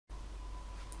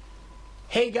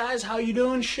Hey guys, how you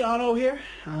doing? Shano here.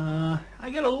 I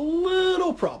got a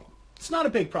little problem. It's not a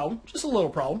big problem, just a little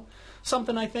problem.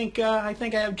 Something I think I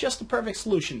have just the perfect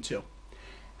solution to.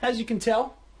 As you can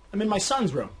tell, I'm in my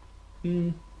son's room.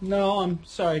 No, I'm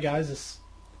sorry guys, this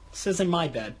isn't my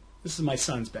bed. This is my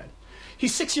son's bed.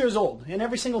 He's 6 years old, and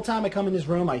every single time I come in his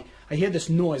room, I hear this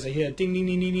noise. I hear ding, ding,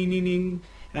 ding, ding, ding, ding, ding,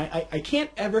 and I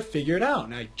can't ever figure it out.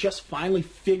 And I just finally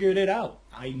figured it out.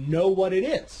 I know what it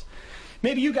is.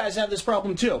 Maybe you guys have this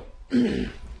problem too.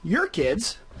 Your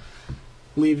kids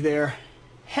leave their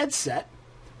headset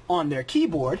on their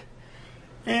keyboard,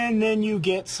 and then you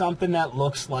get something that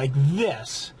looks like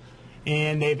this.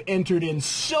 And they've entered in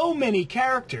so many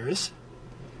characters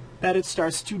that it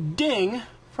starts to ding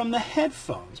from the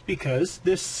headphones because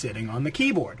they're sitting on the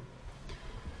keyboard.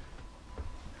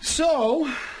 So,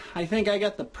 I think I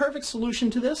got the perfect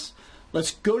solution to this. Let's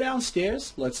go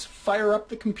downstairs, let's fire up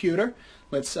the computer,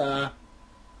 let's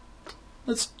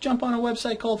jump on a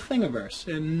website called Thingiverse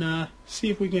and see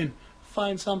if we can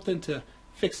find something to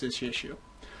fix this issue.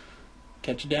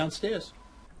 Catch you downstairs.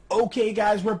 Okay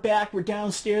guys, we're back, we're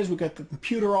downstairs, we got the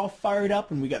computer all fired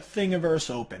up and we got Thingiverse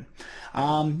open.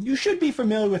 You should be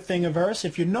familiar with Thingiverse.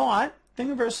 If you're not,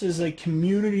 Thingiverse is a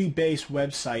community-based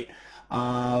website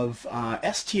of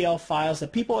STL files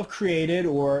that people have created,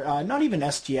 or not even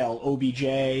STL, OBJ,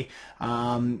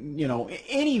 you know,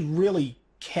 any really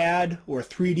CAD or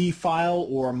 3D file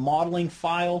or modeling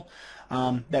file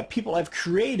that people have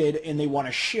created and they want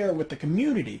to share with the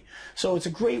community. So it's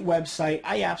a great website.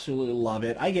 I absolutely love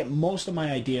it. I get most of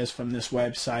my ideas from this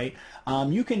website.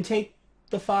 You can take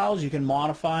the files, you can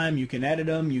modify them, you can edit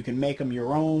them, you can make them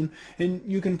your own, and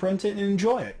you can print it and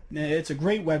enjoy it. It's a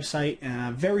great website,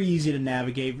 very easy to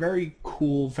navigate, very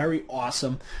cool, very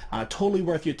awesome, totally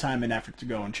worth your time and effort to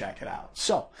go and check it out.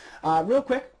 So, real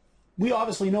quick, we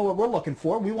obviously know what we're looking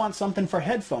for. We want something for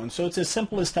headphones, so it's as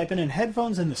simple as typing in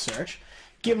headphones in the search,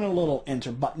 giving it a little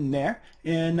enter button there,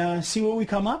 and see what we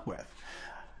come up with.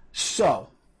 So,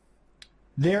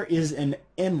 there is an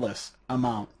endless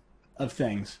amount of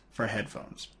things for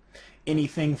headphones.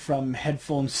 Anything from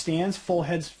headphone stands, full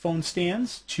headphone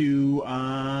stands, to,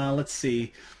 let's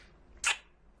see,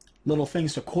 little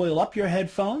things to coil up your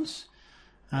headphones.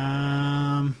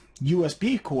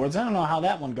 USB cords. I don't know how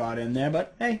that one got in there,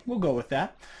 but hey, we'll go with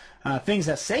that. Things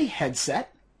that say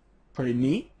headset. Pretty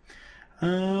neat.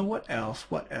 What else?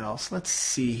 What else? Let's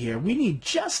see here. We need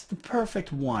just the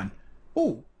perfect one.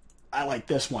 Ooh, I like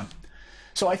this one.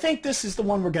 So I think this is the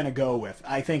one we're going to go with.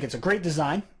 I think it's a great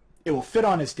design. It will fit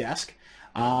on his desk.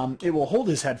 It will hold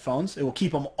his headphones. It will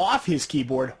keep him off his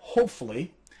keyboard,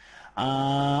 hopefully.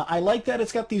 I like that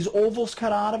it's got these ovals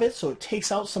cut out of it, so it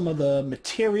takes out some of the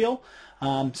material.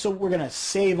 So we're going to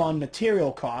save on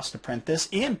material costs to print this,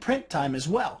 and print time as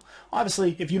well.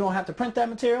 Obviously, if you don't have to print that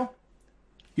material,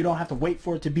 you don't have to wait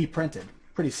for it to be printed.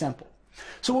 Pretty simple.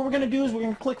 So what we're going to do is we're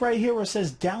going to click right here where it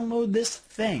says download this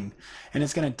thing, and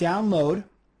it's going to download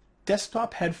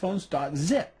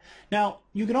desktopheadphones.zip. Now,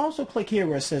 you can also click here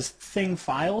where it says thing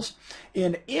files,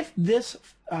 and if this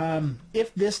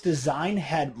design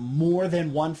had more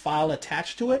than one file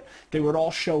attached to it, they would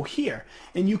all show here.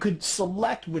 And you could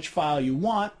select which file you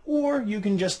want, or you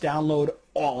can just download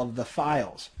all of the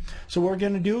files. So what we're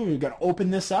going to do, we're going to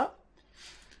open this up.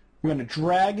 We're going to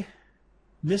drag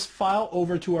this file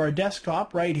over to our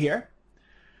desktop right here.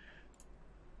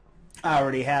 I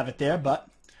already have it there,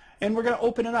 and we're going to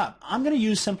open it up. I'm going to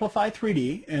use Simplify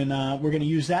 3D, and we're going to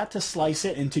use that to slice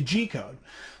it into G-code.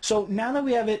 So now that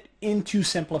we have it into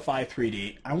Simplify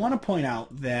 3D, I want to point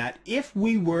out that if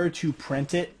we were to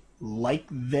print it like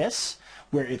this,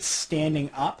 where it's standing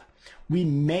up, we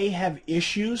may have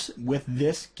issues with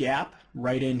this gap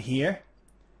right in here,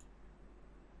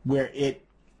 where it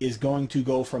is going to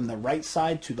go from the right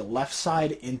side to the left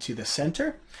side into the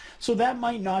center. So that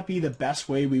might not be the best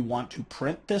way we want to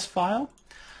print this file.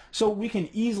 So we can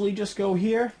easily just go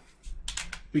here.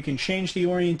 We can change the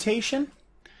orientation.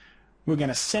 We're going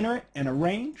to center it and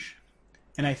arrange.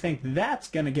 And I think that's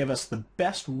going to give us the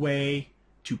best way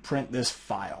to print this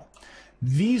file.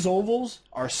 These ovals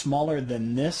are smaller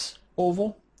than this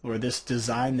oval, or this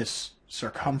design, this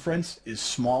circumference is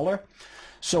smaller.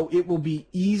 So it will be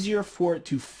easier for it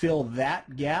to fill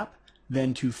that gap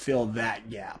than to fill that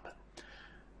gap.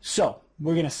 So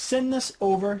we're going to send this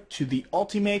over to the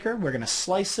Ultimaker. We're going to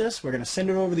slice this. We're going to send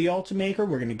it over to the Ultimaker.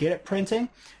 We're going to get it printing. And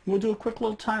we'll do a quick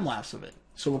little time lapse of it.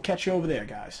 So we'll catch you over there,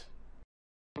 guys.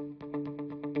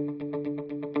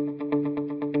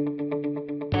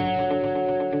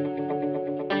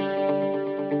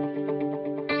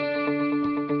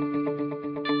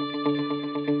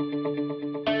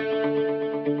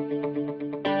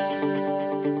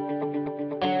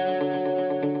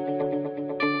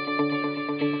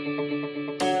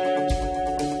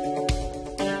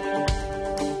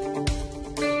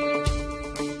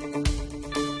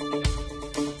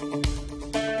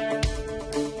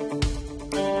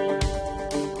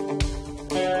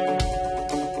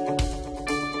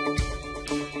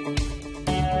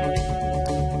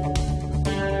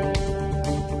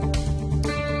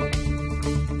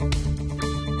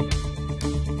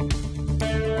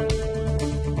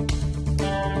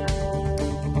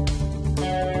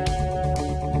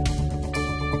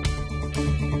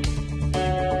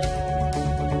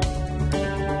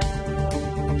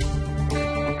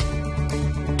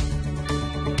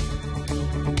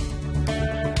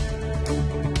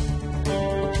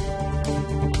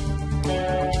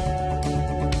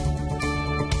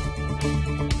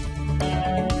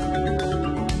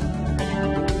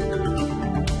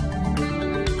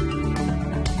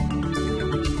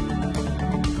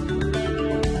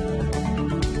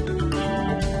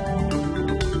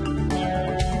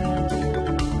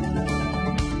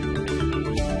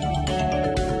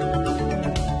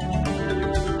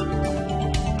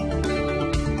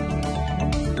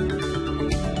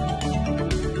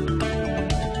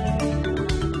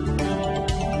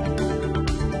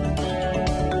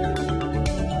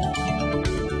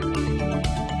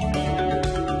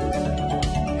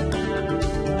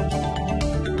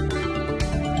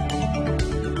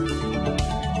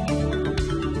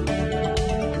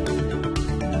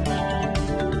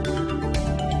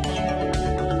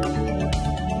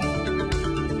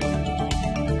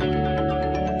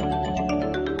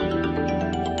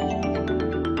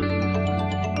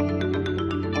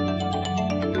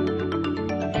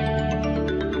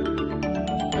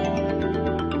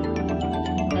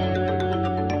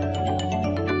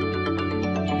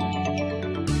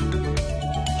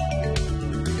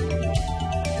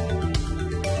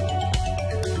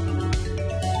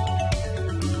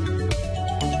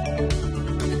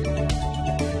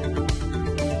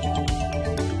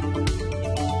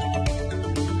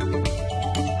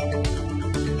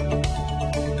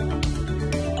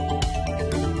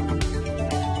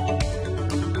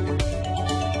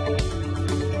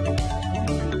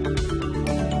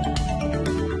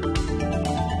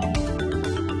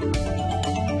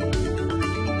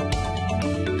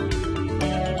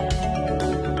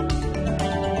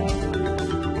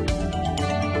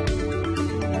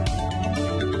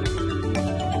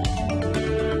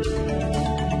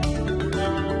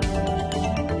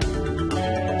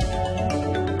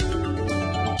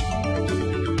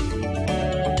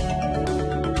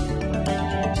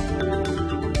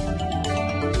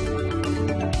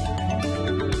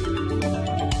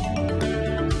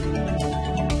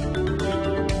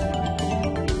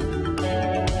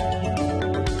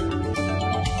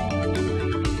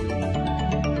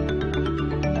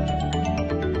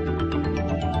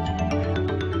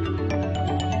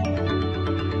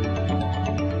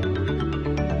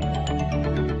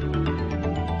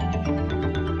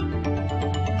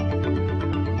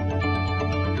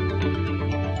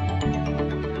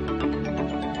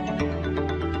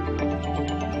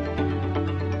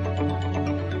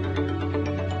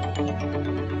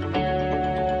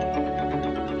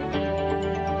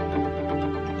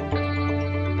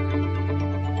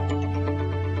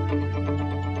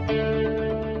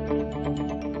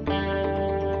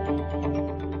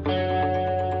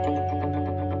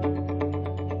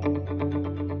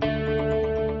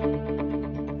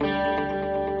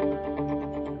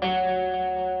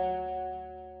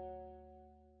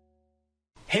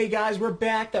 Hey guys, we're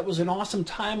back. That was an awesome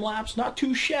time lapse. Not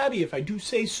too shabby if I do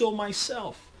say so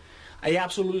myself. I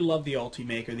absolutely love the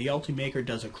Ultimaker. The Ultimaker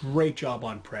does a great job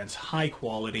on prints. High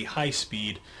quality, high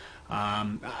speed.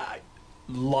 I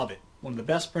love it. One of the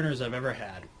best printers I've ever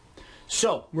had.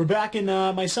 So, we're back in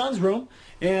my son's room,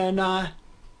 and I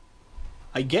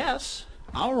guess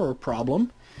our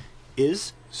problem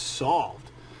is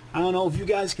solved. I don't know if you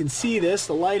guys can see this.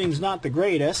 The lighting's not the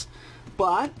greatest.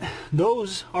 But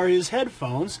those are his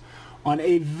headphones on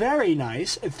a very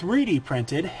nice 3D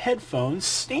printed headphone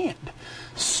stand.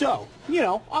 So, you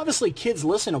know, obviously kids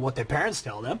listen to what their parents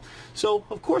tell them. So,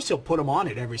 of course, he'll put them on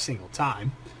it every single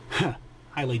time.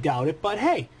 Highly doubt it, but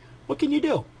hey, what can you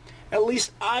do? At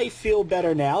least I feel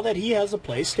better now that he has a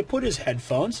place to put his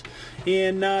headphones,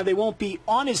 and they won't be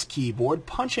on his keyboard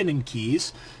punching in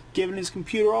keys, giving his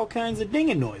computer all kinds of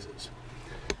dinging noises.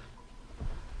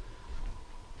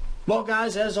 Well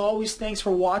guys, as always, thanks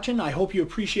for watching. I hope you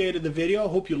appreciated the video. I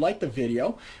hope you liked the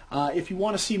video. If you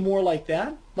want to see more like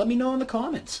that, let me know in the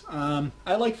comments.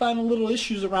 I like finding little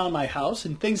issues around my house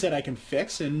and things that I can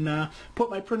fix and put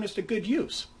my printers to good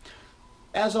use.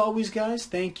 As always guys,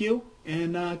 thank you.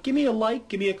 And give me a like,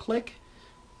 give me a click,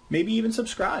 maybe even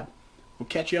subscribe. We'll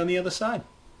catch you on the other side.